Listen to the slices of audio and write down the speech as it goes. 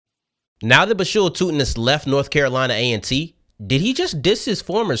Now that Bhayshul Tuten has left North Carolina A&T, did he just diss his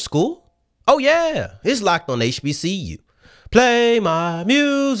former school? Oh yeah, it's Locked on HBCU. Play my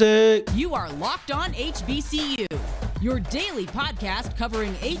music. You are Locked on HBCU, your daily podcast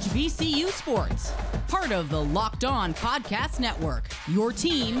covering HBCU sports. Part of the Locked On Podcast Network, your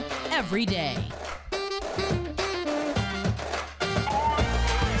team every day.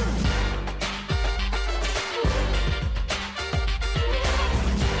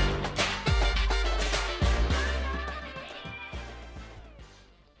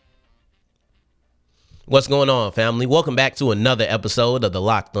 What's going on, family? Welcome back to another episode of the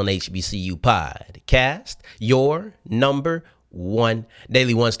Locked on HBCU podcast, your number one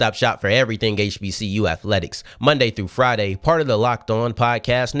daily one-stop shop for everything HBCU athletics, Monday through Friday, part of the Locked On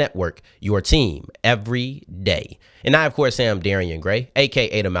Podcast Network, your team every day. And I, of course, am Darian Gray,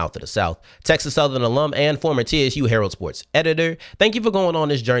 a.k.a. the Mouth of the South, Texas Southern alum and former TSU Herald Sports editor. Thank you for going on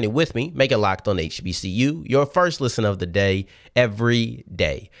this journey with me. Make it Locked on HBCU your first listen of the day every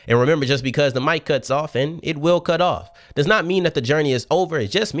day. And remember, just because the mic cuts off, and it will cut off, does not mean that the journey is over. It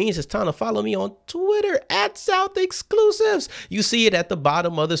just means it's time to follow me on Twitter at South Exclusives. You see it at the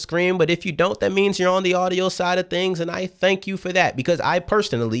bottom of the screen, but if you don't, that means you're on the audio side of things, and I thank you for that because I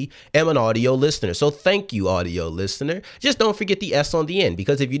personally am an audio listener. So thank you, audio listener. Just don't forget the S on the end,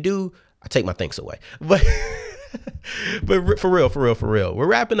 because if you do, I take my thanks away. But for real, we're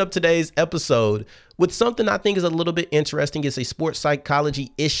wrapping up today's episode with something I think is a little bit interesting. It's a sports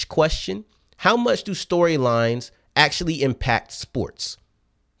psychology-ish question. How much do storylines actually impact sports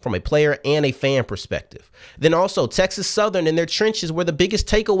from a player and a fan perspective? Then also, Texas Southern and their trenches were the biggest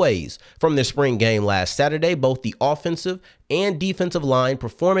takeaways from their spring game last Saturday, both the offensive and defensive line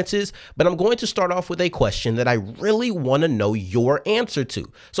performances. But I'm going to start off with a question that I really want to know your answer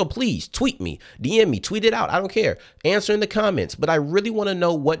to. So please tweet me, DM me, tweet it out. I don't care. Answer in the comments. But I really want to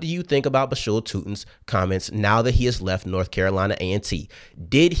know, what do you think about Bhayshul Tuten's comments now that he has left North Carolina A&T?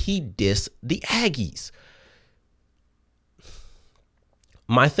 Did he diss the Aggies?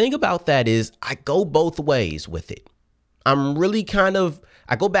 My thing about that is I go both ways with it. I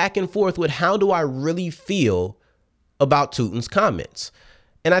go back and forth with how do I really feel about Tuten's comments.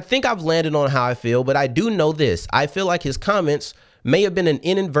 And I think I've landed on how I feel, but I do know this. I feel like his comments may have been an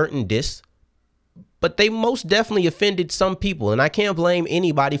inadvertent diss, but they most definitely offended some people, and I can't blame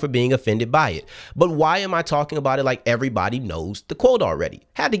anybody for being offended by it. But why am I talking about it like everybody knows the quote already?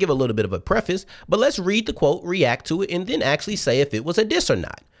 Had to give a little bit of a preface, but let's read the quote, react to it, and then actually say if it was a diss or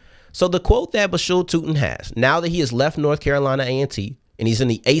not. So the quote that Bhayshul Tuten has, now that he has left North Carolina A&T, and he's in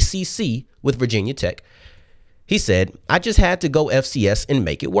the ACC with Virginia Tech, he said, "I just had to go FCS and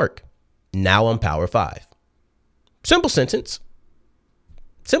make it work. Now I'm Power 5. Simple sentence.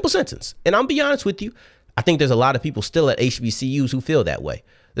 And I'll be honest with you, I think there's a lot of people still at HBCUs who feel that way.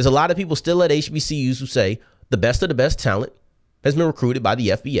 There's a lot of people still at HBCUs who say the best of the best talent has been recruited by the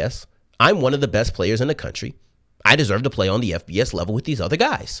FBS. I'm one of the best players in the country. I deserve to play on the FBS level with these other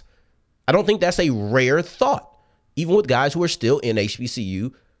guys. I don't think that's a rare thought, even with guys who are still in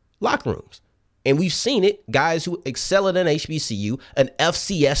HBCU locker rooms. And we've seen it, guys who excel at an HBCU, an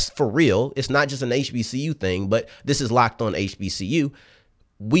FCS for real. It's not just an HBCU thing, but this is Locked on HBCU.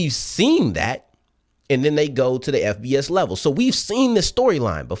 We've seen that, and then they go to the FBS level. So we've seen this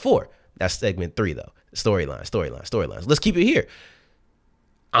storyline before. That's segment 3, though. Storylines. Let's keep it here.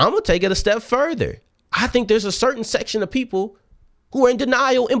 I'm going to take it a step further. I think there's a certain section of people who are in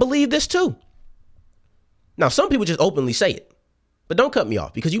denial and believe this too. Now, some people just openly say it, but don't cut me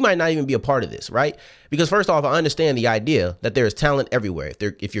off because you might not even be a part of this, right? Because first off, I understand the idea that there is talent everywhere.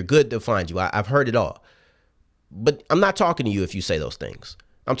 If you're good, they'll find you. I've heard it all. But I'm not talking to you if you say those things.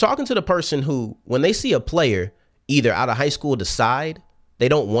 I'm talking to the person who, when they see a player either out of high school decide they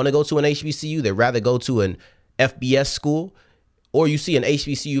don't want to go to an HBCU, they'd rather go to an FBS school, or you see an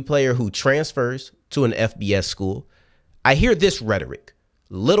HBCU player who transfers to an FBS school, I hear this rhetoric: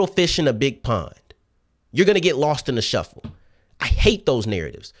 little fish in a big pond. You're going to get lost in the shuffle. I hate those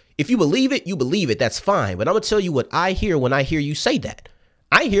narratives. If you believe it, you believe it. That's fine. But I'm going to tell you what I hear when I hear you say that.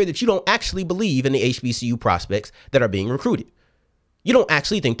 I hear that you don't actually believe in the HBCU prospects that are being recruited. You don't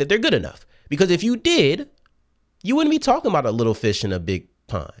actually think that they're good enough. Because if you did, you wouldn't be talking about a little fish in a big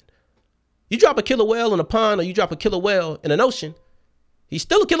pond. You drop a killer whale in a pond, or you drop a killer whale in an ocean, he's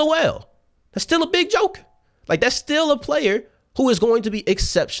still a killer whale. That's still a big joke. Like, that's still a player who is going to be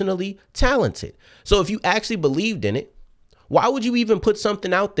exceptionally talented. So if you actually believed in it, why would you even put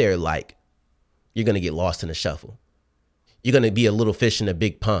something out there like you're going to get lost in the shuffle? You're going to be a little fish in a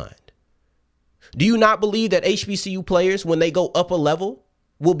big pond. Do you not believe that HBCU players, when they go up a level,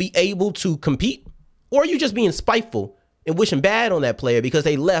 will be able to compete? Or are you just being spiteful and wishing bad on that player because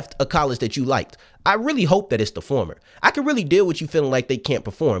they left a college that you liked. I really hope that it's the former. I can really deal with you feeling like they can't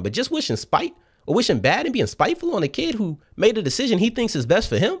perform, but just wishing spite or wishing bad and being spiteful on a kid who made a decision he thinks is best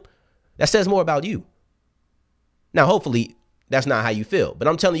for him, that says more about you. Now, hopefully, that's not how you feel, but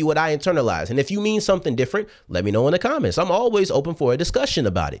I'm telling you what I internalize. And if you mean something different, let me know in the comments. I'm always open for a discussion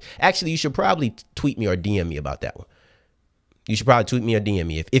about it. Actually, you should probably tweet me or DM me about that one. You should probably tweet me or DM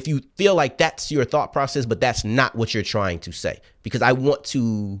me if you feel like that's your thought process, but that's not what you're trying to say, because I want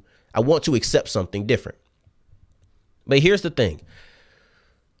to accept something different. But here's the thing.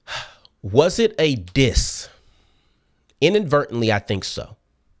 Was it a diss? Inadvertently, I think so.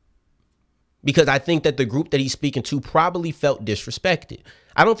 Because I think that the group that he's speaking to probably felt disrespected.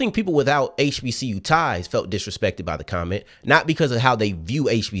 I don't think people without HBCU ties felt disrespected by the comment, not because of how they view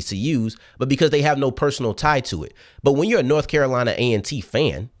HBCUs, but because they have no personal tie to it. But when you're a North Carolina A&T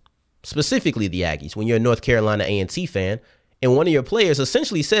fan, specifically the Aggies, when you're a North Carolina A&T fan, and one of your players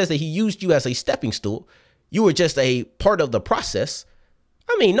essentially says that he used you as a stepping stool, you were just a part of the process.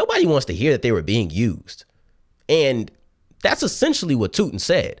 I mean, nobody wants to hear that they were being used. And that's essentially what Tuten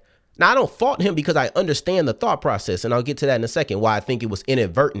said. Now, I don't fault him because I understand the thought process, and I'll get to that in a second, why I think it was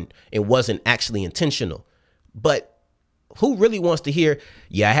inadvertent and wasn't actually intentional. But who really wants to hear,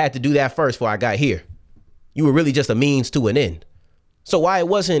 yeah, I had to do that first before I got here. You were really just a means to an end. So while it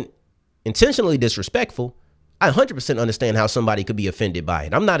wasn't intentionally disrespectful, I 100% understand how somebody could be offended by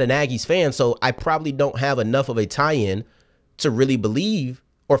it. I'm not an Aggies fan, so I probably don't have enough of a tie-in to really believe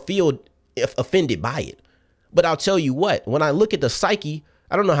or feel offended by it. But I'll tell you what, when I look at the psyche,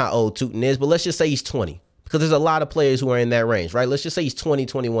 I don't know how old Tuten is, but let's just say he's 20, because there's a lot of players who are in that range, right? Let's just say he's 20,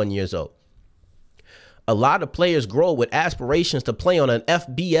 21 years old. A lot of players grow with aspirations to play on an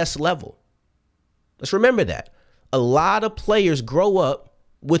FBS level. Let's remember that. A lot of players grow up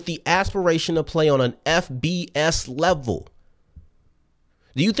with the aspiration to play on an FBS level.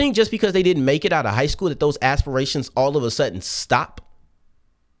 Do you think just because they didn't make it out of high school that those aspirations all of a sudden stop?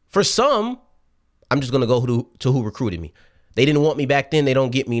 For some, I'm just going to go to who recruited me. They didn't want me back then. They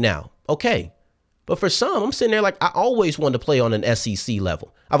don't get me now. Okay. But for some, I'm sitting there like, I always wanted to play on an SEC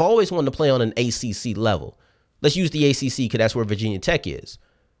level. I've always wanted to play on an ACC level. Let's use the ACC because that's where Virginia Tech is.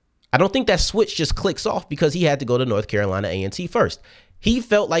 I don't think that switch just clicks off because he had to go to North Carolina A&T first. He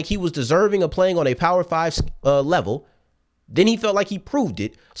felt like he was deserving of playing on a Power 5 level. Then he felt like he proved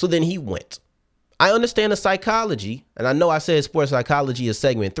it. So then he went. I understand the psychology, and I know I said sports psychology is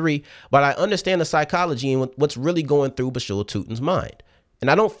segment 3, but I understand the psychology and what's really going through Bhayshul Tuten's mind.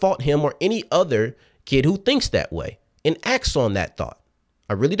 And I don't fault him or any other kid who thinks that way and acts on that thought.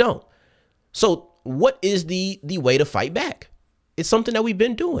 I really don't. So what is the way to fight back? It's something that we've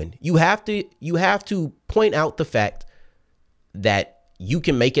been doing. You have to point out the fact that you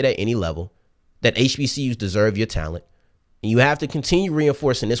can make it at any level, that HBCUs deserve your talent. And you have to continue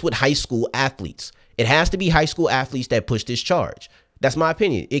reinforcing this with high school athletes. It has to be high school athletes that push this charge. That's my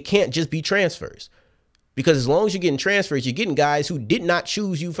opinion. It can't just be transfers. Because as long as you're getting transfers, you're getting guys who did not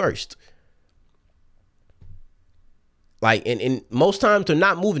choose you first. Like, and most times they're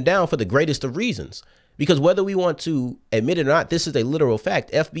not moving down for the greatest of reasons. Because whether we want to admit it or not, this is a literal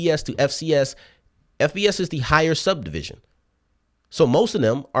fact. FBS to FCS, FBS is the higher subdivision. So most of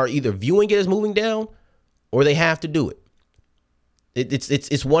them are either viewing it as moving down or they have to do it.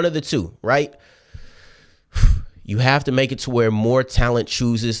 It's one of the two, right? You have to make it to where more talent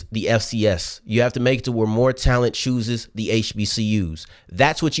chooses the FCS. You have to make it to where more talent chooses the HBCUs.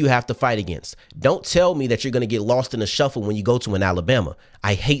 That's what you have to fight against. Don't tell me that you're going to get lost in the shuffle when you go to an Alabama.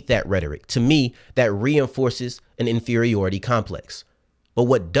 I hate that rhetoric. To me, that reinforces an inferiority complex. But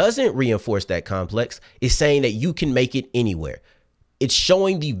what doesn't reinforce that complex is saying that you can make it anywhere. It's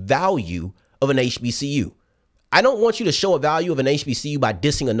showing the value of an HBCU. I don't want you to show a value of an HBCU by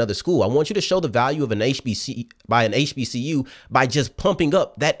dissing another school. I want you to show the value of an HBCU by just pumping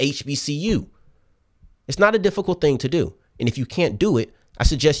up that HBCU. It's not a difficult thing to do. And if you can't do it, I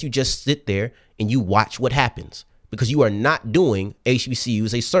suggest you just sit there and you watch what happens, because you are not doing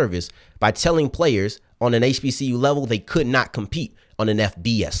HBCUs a service by telling players on an HBCU level they could not compete on an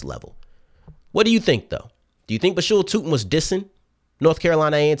FBS level. What do you think, though? Do you think Bhayshul Tuten was dissing North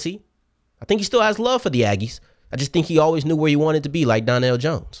Carolina A&T? I think he still has love for the Aggies. I just think he always knew where he wanted to be, like Donnell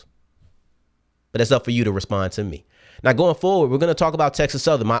Jones. But that's up for you to respond to me. Now, going forward, we're going to talk about Texas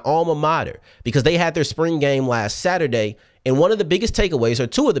Southern, my alma mater, because they had their spring game last Saturday. And one of the biggest takeaways, or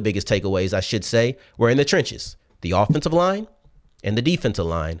two of the biggest takeaways, I should say, were in the trenches, the offensive line and the defensive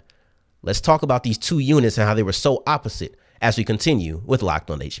line. Let's talk about these two units and how they were so opposite as we continue with Locked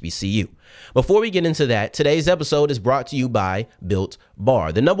on HBCU. Before we get into that, today's episode is brought to you by Built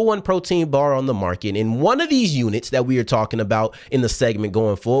Bar, the number one protein bar on the market. And one of these units that we are talking about in the segment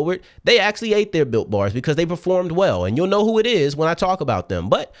going forward, they actually ate their Built Bars because they performed well. And you'll know who it is when I talk about them.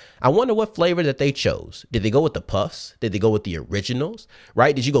 But I wonder what flavor that they chose. Did they go with the puffs? Did they go with the originals?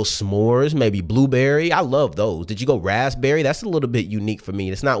 Right? Did you go s'mores, maybe blueberry? I love those. Did you go raspberry? That's a little bit unique for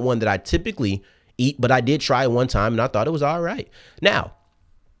me. It's not one that I typically eat, but I did try it one time and I thought it was all right. Now,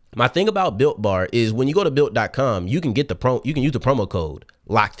 my thing about Built Bar is when you go to built.com, you can use the promo code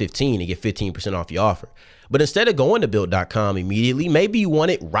LOCK15 and get 15% off your offer. But instead of going to built.com immediately, maybe you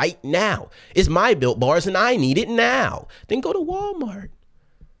want it right now. It's my Built Bars and I need it now. Then go to Walmart.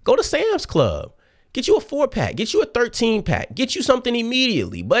 Go to Sam's Club. Get you a 4-pack. Get you a 13-pack. Get you something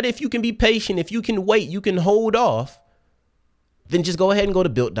immediately. But if you can be patient, if you can wait, you can hold off, then just go ahead and go to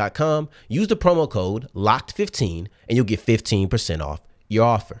built.com. Use the promo code LOCKED15 and you'll get 15% off your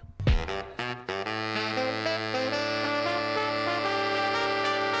offer.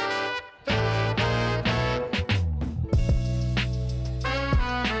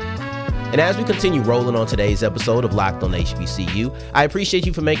 And as we continue rolling on today's episode of Locked on HBCU, I appreciate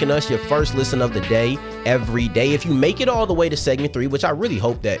you for making us your first listen of the day every day. If you make it all the way to segment 3, which I really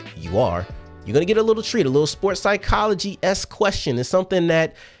hope that you are, you're going to get a little treat, a little sports psychology-esque question. It's something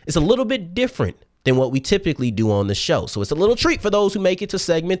that is a little bit different than what we typically do on the show. So it's a little treat for those who make it to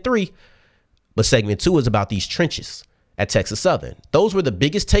segment 3. But segment 2 is about these trenches at Texas Southern. Those were the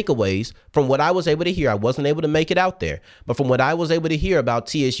biggest takeaways from what I was able to hear. I wasn't able to make it out there, but from what I was able to hear about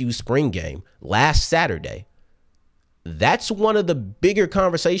TSU's spring game last Saturday, that's one of the bigger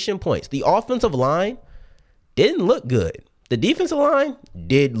conversation points. The offensive line didn't look good. The defensive line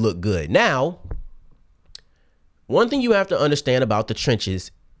did look good. Now, one thing you have to understand about the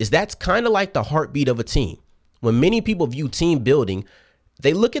trenches is that's kind of like the heartbeat of a team. When many people view team building,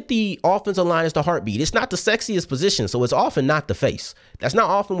 they look at the offensive line as the heartbeat. It's not the sexiest position, so it's often not the face. That's not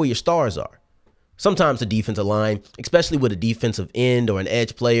often where your stars are. Sometimes the defensive line, especially with a defensive end or an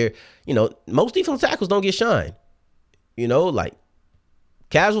edge player, most defensive tackles don't get shine. Like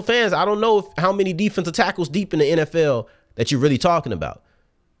casual fans, I don't know how many defensive tackles deep in the NFL that you're really talking about.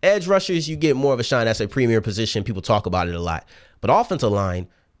 Edge rushers, you get more of a shine. That's a premier position. People talk about it a lot. But offensive line,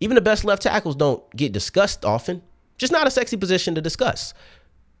 even the best left tackles don't get discussed often. Just not a sexy position to discuss.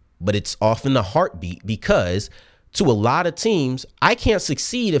 But it's often the heartbeat because to a lot of teams, I can't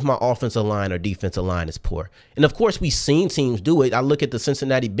succeed if my offensive line or defensive line is poor. And of course, we've seen teams do it. I look at the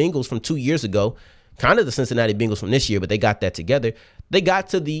Cincinnati Bengals from 2 years ago, kind of the Cincinnati Bengals from this year, but they got that together. They got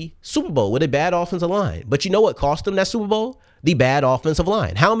to the Super Bowl with a bad offensive line. But you know what cost them that Super Bowl? The bad offensive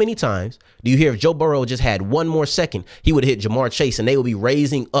line. How many times do you hear if Joe Burrow just had one more second, he would hit Jamar Chase and they would be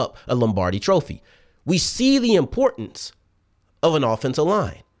raising up a Lombardi trophy? We see the importance of an offensive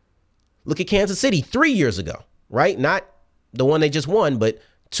line. Look at Kansas City 3 years ago, right? Not the one they just won, but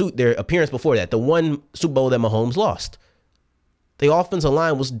their appearance before that, the one Super Bowl that Mahomes lost. The offensive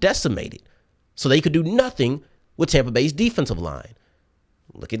line was decimated, so they could do nothing with Tampa Bay's defensive line.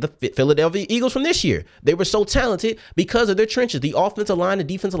 Look at the Philadelphia Eagles from this year. They were so talented because of their trenches. The offensive line and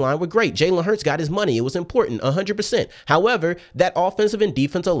defensive line were great. Jalen Hurts got his money. It was important, 100%. However, that offensive and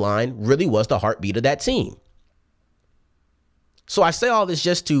defensive line really was the heartbeat of that team. So I say all this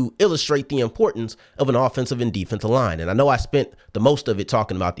just to illustrate the importance of an offensive and defensive line. And I know I spent the most of it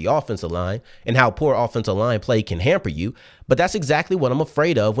talking about the offensive line and how poor offensive line play can hamper you, but that's exactly what I'm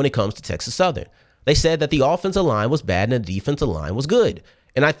afraid of when it comes to Texas Southern. They said that the offensive line was bad and the defensive line was good.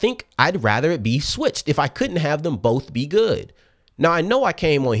 And I think I'd rather it be switched if I couldn't have them both be good. Now, I know I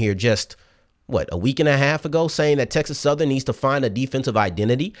came on here just, a week and a half ago saying that Texas Southern needs to find a defensive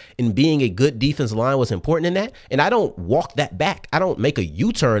identity and being a good defensive line was important in that. And I don't walk that back. I don't make a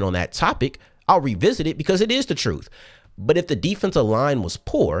U-turn on that topic. I'll revisit it because it is the truth. But if the defensive line was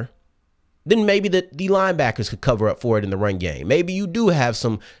poor, then maybe the linebackers could cover up for it in the run game. Maybe you do have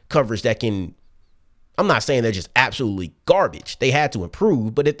some coverage that can, I'm not saying they're just absolutely garbage. They had to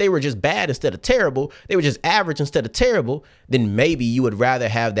improve, but if they were just bad instead of terrible, they were just average instead of terrible, then maybe you would rather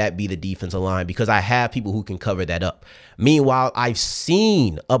have that be the defensive line because I have people who can cover that up. Meanwhile, I've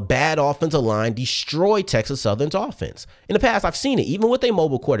seen a bad offensive line destroy Texas Southern's offense. In the past, I've seen it, even with a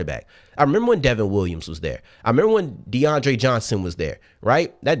mobile quarterback. I remember when Devin Williams was there. I remember when DeAndre Johnson was there,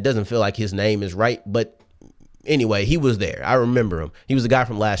 right? That doesn't feel like his name is right, but anyway, he was there. I remember him. He was the guy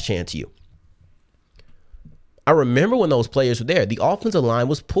from Last Chance U. I remember when those players were there, the offensive line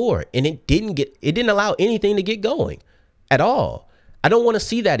was poor and it didn't allow anything to get going at all. I don't want to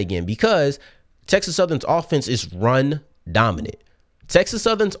see that again because Texas Southern's offense is run dominant. Texas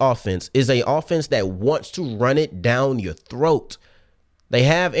Southern's offense is an offense that wants to run it down your throat. They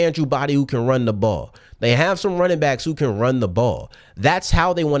have Andrew Body who can run the ball. They have some running backs who can run the ball. That's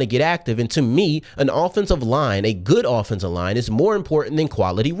how they want to get active. And to me, an offensive line, a good offensive line, is more important than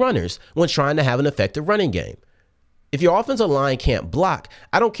quality runners when trying to have an effective running game. If your offensive line can't block,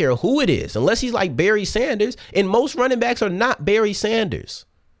 I don't care who it is, unless he's like Barry Sanders, and most running backs are not Barry Sanders.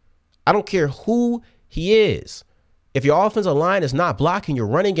 I don't care who he is. If your offensive line is not blocking, your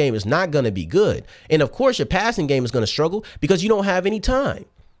running game is not going to be good. And of course, your passing game is going to struggle because you don't have any time.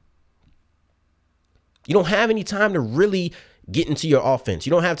 You don't have any time to really get into your offense.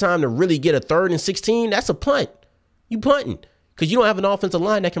 You don't have time to really get a 3rd and 16. That's a punt. You punting because you don't have an offensive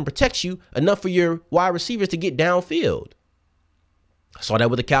line that can protect you enough for your wide receivers to get downfield. I saw that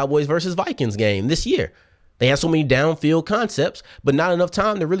with the Cowboys versus Vikings game this year. They had so many downfield concepts, but not enough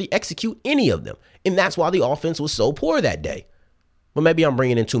time to really execute any of them. And that's why the offense was so poor that day. But maybe I'm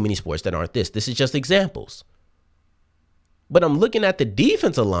bringing in too many sports that aren't this. This is just examples. But I'm looking at the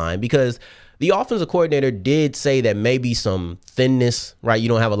defensive line because the offensive coordinator did say that maybe some thinness, right? You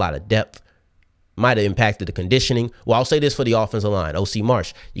don't have a lot of depth. Might have impacted the conditioning. Well, I'll say this for the offensive line, O.C.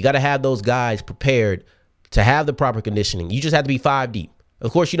 Marsh. You got to have those guys prepared to have the proper conditioning. You just have to be 5 deep. Of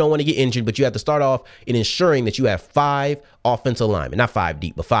course, you don't want to get injured, but you have to start off in ensuring that you have 5 offensive linemen, not 5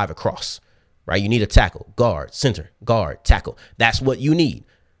 deep, but 5 across, right? You need a tackle, guard, center, guard, tackle. That's what you need.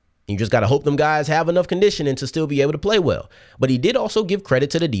 You just got to hope them guys have enough conditioning to still be able to play well. But he did also give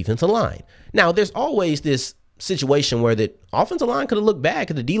credit to the defensive line. Now, there's always this situation where the offensive line could have looked bad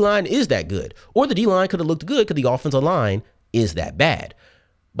because the D-line is that good. Or the D-line could have looked good because the offensive line is that bad.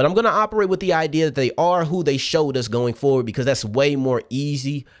 But I'm going to operate with the idea that they are who they showed us going forward because that's way more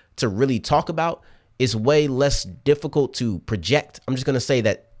easy to really talk about. It's way less difficult to project. I'm just going to say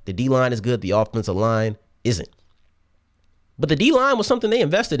that the D-line is good, the offensive line isn't. But the D-line was something they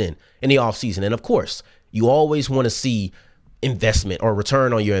invested in the offseason. And of course, you always want to see investment or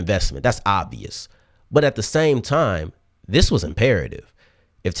return on your investment. That's obvious. But at the same time, this was imperative.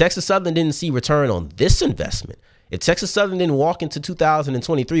 If Texas Southern didn't see return on this investment, if Texas Southern didn't walk into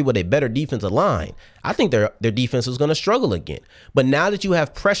 2023 with a better defensive line, I think their defense was going to struggle again. But now that you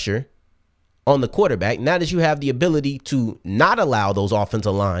have pressure on the quarterback, now that you have the ability to not allow those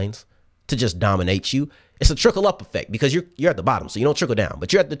offensive lines to just dominate you, it's a trickle up effect because you're at the bottom, so you don't trickle down,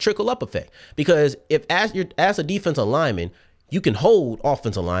 but you're at the trickle up effect because if as a defensive lineman, you can hold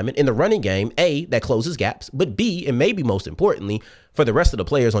offensive linemen in the running game, A, that closes gaps, but B, and maybe most importantly, for the rest of the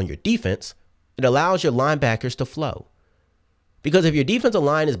players on your defense, it allows your linebackers to flow. Because if your defensive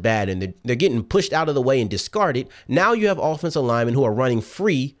line is bad and they're getting pushed out of the way and discarded, now you have offensive linemen who are running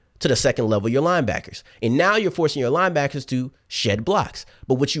free to the second level of your linebackers. And now you're forcing your linebackers to shed blocks.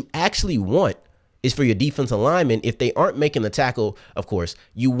 But what you actually want is for your defensive linemen, if they aren't making the tackle, of course,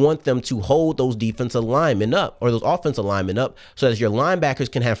 you want them to hold those defensive linemen up or those offensive linemen up so that your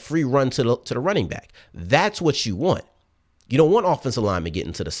linebackers can have free run to the running back. That's what you want. You don't want offensive linemen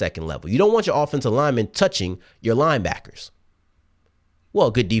getting to the second level. You don't want your offensive linemen touching your linebackers. Well,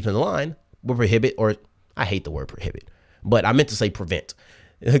 a good defensive line will prohibit, or I hate the word prohibit, but I meant to say prevent.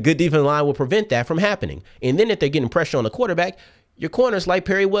 A good defensive line will prevent that from happening. And then if they're getting pressure on the quarterback, your corners like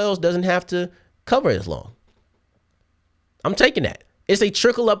Perry Wells doesn't have to cover as long. I'm taking that. It's a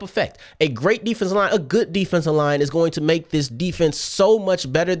trickle up effect. A great defensive line, a good defensive line is going to make this defense so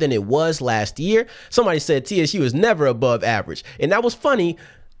much better than it was last year. Somebody said TSU is never above average. And that was funny.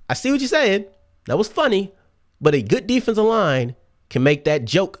 I see what you're saying. That was funny. But a good defensive line can make that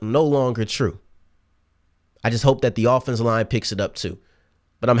joke no longer true. I just hope that the offensive line picks it up too.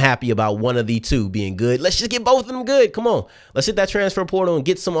 But I'm happy about one of the two being good. Let's just get both of them good. Come on. Let's hit that transfer portal and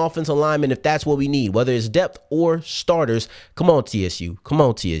get some offensive linemen if that's what we need, whether it's depth or starters. Come on, TSU. Come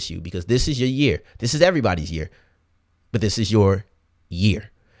on, TSU, because this is your year. This is everybody's year, but this is your year.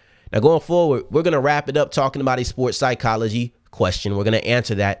 Now, going forward, we're going to wrap it up talking about a sports psychology question. We're going to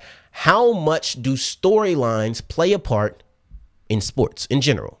answer that. How much do storylines play a part in sports in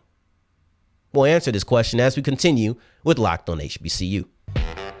general? We'll answer this question as we continue with Locked on HBCU.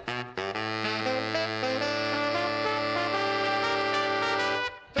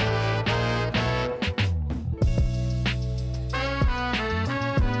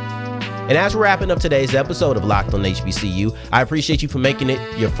 And as we're wrapping up today's episode of Locked on HBCU, I appreciate you for making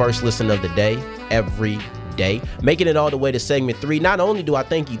it your first listen of the day every day, making it all the way to segment 3. Not only do I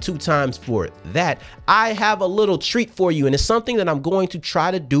thank you 2 times for that, I have a little treat for you, and it's something that I'm going to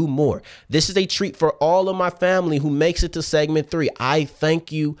try to do more. This is a treat for all of my family who makes it to segment 3. I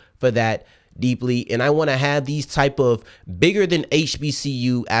thank you for that deeply, and I want to have these type of bigger than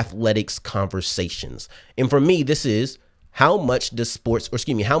HBCU athletics conversations. And for me, this is how much do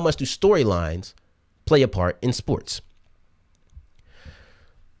storylines play a part in sports?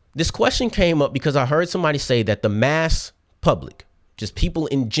 This question came up because I heard somebody say that the mass public, just people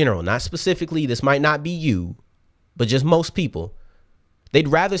in general, not specifically, this might not be you, but just most people, they'd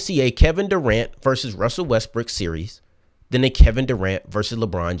rather see a Kevin Durant versus Russell Westbrook series than a Kevin Durant versus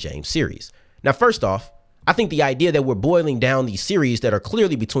LeBron James series. Now, first off, I think the idea that we're boiling down these series that are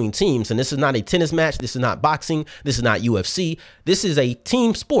clearly between teams, and this is not a tennis match, this is not boxing, this is not UFC, this is a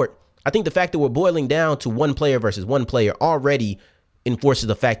team sport. I think the fact that we're boiling down to one player versus one player already enforces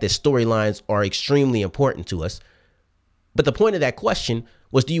the fact that storylines are extremely important to us. But the point of that question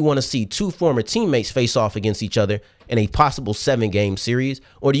was, do you want to see two former teammates face off against each other in a possible 7-game series?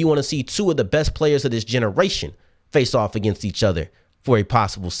 Or do you want to see two of the best players of this generation face off against each other for a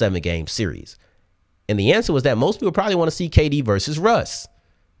possible 7-game series? And the answer was that most people probably want to see KD versus Russ.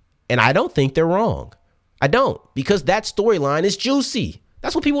 And I don't think they're wrong. I don't, because that storyline is juicy.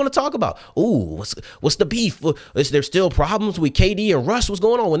 That's what people want to talk about. Ooh, what's the beef? Is there still problems with KD and Russ? What's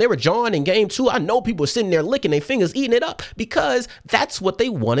going on? When they were jawing in game 2, I know people were sitting there licking their fingers, eating it up, because that's what they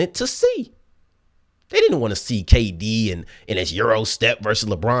wanted to see. They didn't want to see KD and his Euro step versus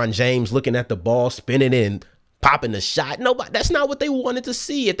LeBron James looking at the ball, spinning it and popping the shot. Nobody. That's not what they wanted to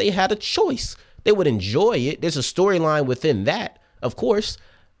see. If they had a choice, they would enjoy it. There's a storyline within that, of course.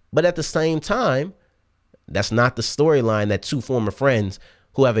 But at the same time, that's not the storyline that two former friends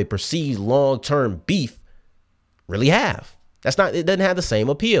who have a perceived long-term beef really have. It doesn't have the same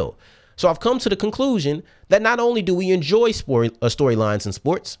appeal. So I've come to the conclusion that not only do we enjoy storylines in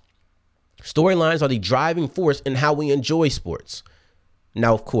sports, storylines are the driving force in how we enjoy sports.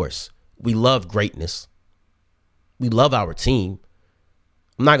 Now, of course, we love greatness. We love our team.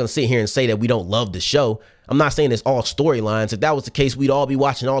 I'm not going to sit here and say that we don't love the show. I'm not saying it's all storylines. If that was the case, we'd all be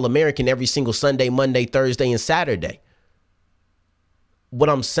watching All-American every single Sunday, Monday, Thursday, and Saturday. What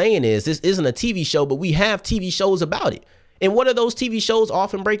I'm saying is this isn't a TV show, but we have TV shows about it. And what are those TV shows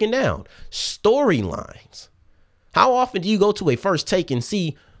often breaking down? Storylines. How often do you go to a First Take and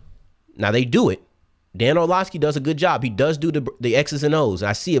see, now they do it. Dan Orlovsky does a good job. He does do the X's and O's.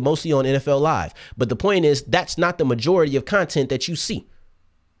 I see it mostly on NFL Live. But the point is, that's not the majority of content that you see.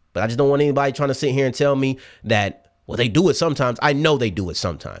 But I just don't want anybody trying to sit here and tell me that, well, they do it sometimes. I know they do it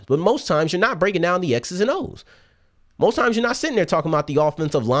sometimes. But most times you're not breaking down the X's and O's. Most times you're not sitting there talking about the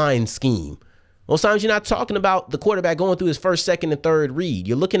offensive line scheme. Most times you're not talking about the quarterback going through his first, second, and third read.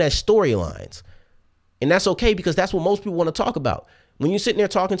 You're looking at storylines. And that's okay, because that's what most people want to talk about. When you're sitting there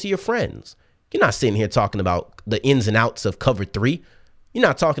talking to your friends, you're not sitting here talking about the ins and outs of cover 3. You're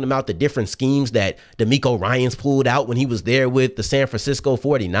not talking about the different schemes that DeMeco Ryans pulled out when he was there with the San Francisco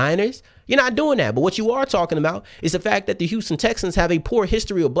 49ers. You're not doing that. But what you are talking about is the fact that the Houston Texans have a poor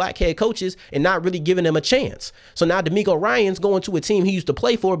history of black head coaches and not really giving them a chance. So now DeMeco Ryans going to a team he used to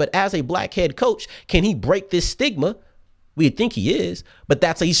play for, but as a black head coach, can he break this stigma? We'd think he is, but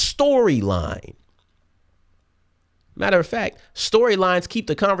that's a storyline. Matter of fact, storylines keep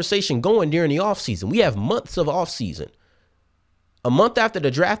the conversation going during the offseason. We have months of offseason. A month after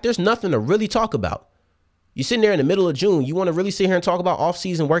the draft, there's nothing to really talk about. You're sitting there in the middle of June. You want to really sit here and talk about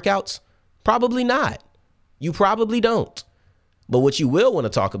off-season workouts? Probably not. You probably don't. But what you will want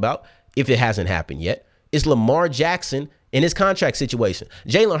to talk about, if it hasn't happened yet, is Lamar Jackson and his contract situation.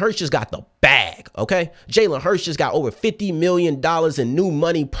 Jalen Hurts just got the bag, okay? Jalen Hurts just got over $50 million in new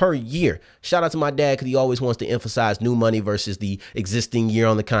money per year. Shout out to my dad, because he always wants to emphasize new money versus the existing year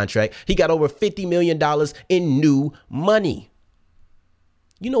on the contract. He got over $50 million in new money.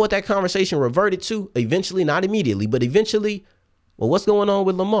 You know what that conversation reverted to? Eventually, not immediately, but eventually, well, what's going on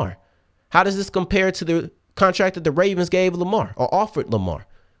with Lamar? How does this compare to the contract that the Ravens gave Lamar or offered Lamar?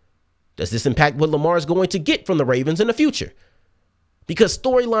 Does this impact what Lamar is going to get from the Ravens in the future? Because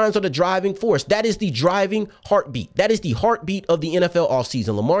storylines are the driving force. That is the driving heartbeat. That is the heartbeat of the NFL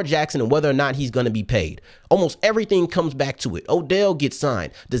offseason. Lamar Jackson and whether or not he's going to be paid. Almost everything comes back to it. Odell gets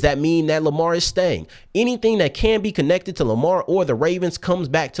signed. Does that mean that Lamar is staying? Anything that can be connected to Lamar or the Ravens comes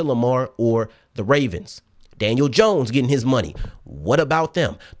back to Lamar or the Ravens. Daniel Jones getting his money. What about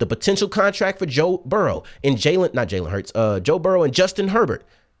them? The potential contract for Joe Burrow and Joe Burrow and Justin Herbert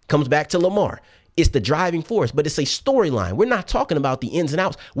comes back to Lamar. It's the driving force, but it's a storyline. We're not talking about the ins and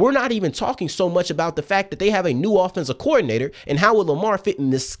outs. We're not even talking so much about the fact that they have a new offensive coordinator and how will Lamar fit in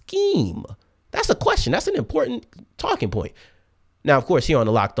this scheme? That's a question. That's an important talking point. Now, of course, here on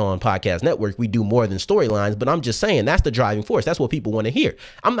the Locked On Podcast Network, we do more than storylines, but I'm just saying that's the driving force. That's what people want to hear.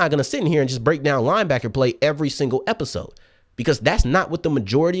 I'm not going to sit in here and just break down linebacker play every single episode, because that's not what the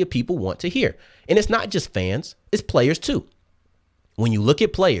majority of people want to hear. And it's not just fans, it's players too. When you look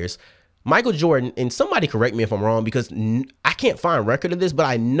at players, Michael Jordan, and somebody correct me if I'm wrong because I can't find record of this, but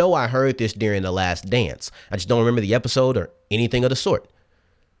I know I heard this during The Last Dance. I just don't remember the episode or anything of the sort.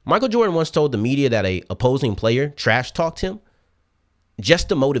 Michael Jordan once told the media that a opposing player trash talked him just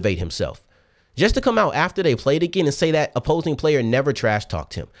to motivate himself. Just to come out after they played again and say that opposing player never trash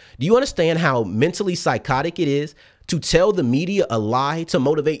talked him. Do you understand how mentally psychotic it is to tell the media a lie to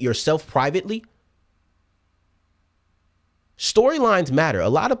motivate yourself privately? Storylines matter. A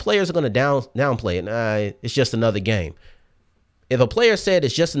lot of players are going to downplay it. It's just another game. If a player said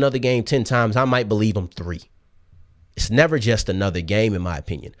it's just another game 10 times, I might believe him 3. It's never just another game, in my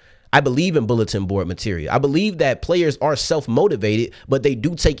opinion. I believe in bulletin board material. I believe that players are self-motivated, but they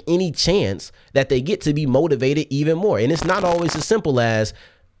do take any chance that they get to be motivated even more. And it's not always as simple as,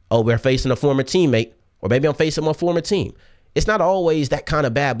 oh, we're facing a former teammate, or maybe I'm facing my former team. It's not always that kind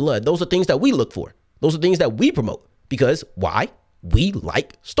of bad blood. Those are things that we look for. Those are things that we promote. Because why? We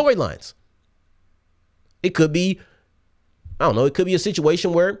like storylines. It could be, it could be a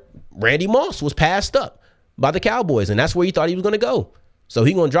situation where Randy Moss was passed up by the Cowboys, and that's where he thought he was going to go. So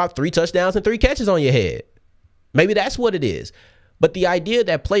he's going to drop 3 touchdowns and 3 catches on your head. Maybe that's what it is. But the idea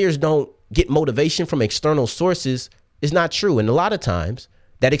that players don't get motivation from external sources is not true. And a lot of times,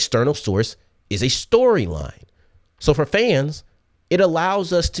 that external source is a storyline. So for fans, it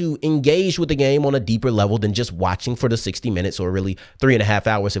allows us to engage with the game on a deeper level than just watching for the 60 minutes or really 3.5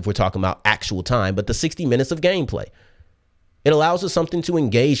 hours if we're talking about actual time, but the 60 minutes of gameplay. It allows us something to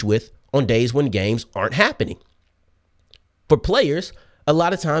engage with on days when games aren't happening. For players, a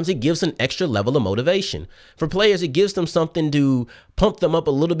lot of times it gives an extra level of motivation. For players, it gives them something to pump them up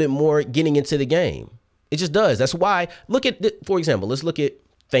a little bit more getting into the game. It just does. That's why, for example, let's look at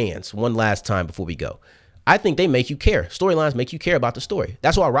fans one last time before we go. I think they make you care. Storylines make you care about the story.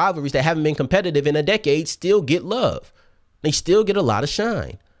 That's why rivalries that haven't been competitive in a decade still get love. They still get a lot of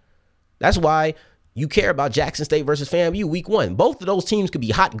shine. That's why you care about Jackson State versus FAMU week 1. Both of those teams could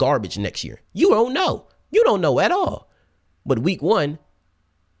be hot garbage next year. You don't know. You don't know at all. But week 1,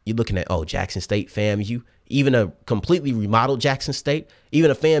 you're looking at, Jackson State, FAMU, even a completely remodeled Jackson State,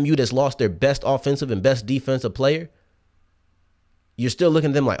 even a FAMU that's lost their best offensive and best defensive player. You're still looking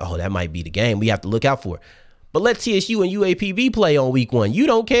at them like, that might be the game we have to look out for. But let TSU and UAPB play on week 1. You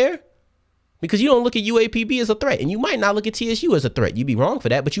don't care because you don't look at UAPB as a threat. And you might not look at TSU as a threat. You'd be wrong for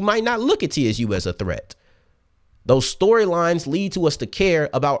that, but you might not look at TSU as a threat. Those storylines lead to us to care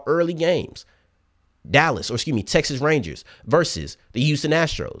about early games. Texas Rangers versus the Houston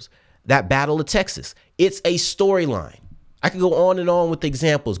Astros. That Battle of Texas. It's a storyline. I could go on and on with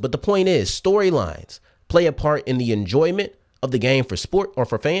examples, but the point is storylines play a part in the enjoyment of the game for sport or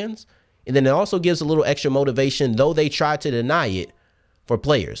for fans. And then it also gives a little extra motivation, though they try to deny it, for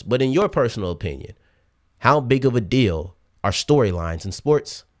players. But in your personal opinion, how big of a deal are storylines in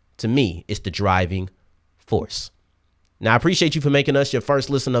sports? To me, it's the driving force. Now, I appreciate you for making us your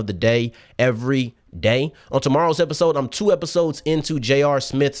first listen of the day every day. On tomorrow's episode, I'm 2 episodes into J.R.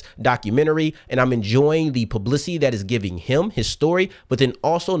 Smith's documentary, and I'm enjoying the publicity that is giving him, his story, but then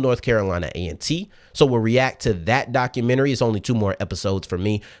also North Carolina A&T. So we'll react to that documentary. It's only 2 more episodes for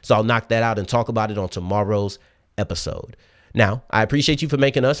me, so I'll knock that out and talk about it on tomorrow's episode. Now, I appreciate you for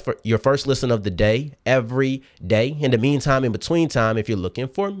making us for your first listen of the day every day. In the meantime, in between time, if you're looking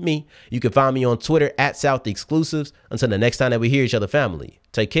for me, you can find me on Twitter at South Exclusives. Until the next time that we hear each other, family,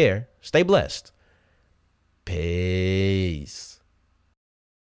 take care, stay blessed. Peace.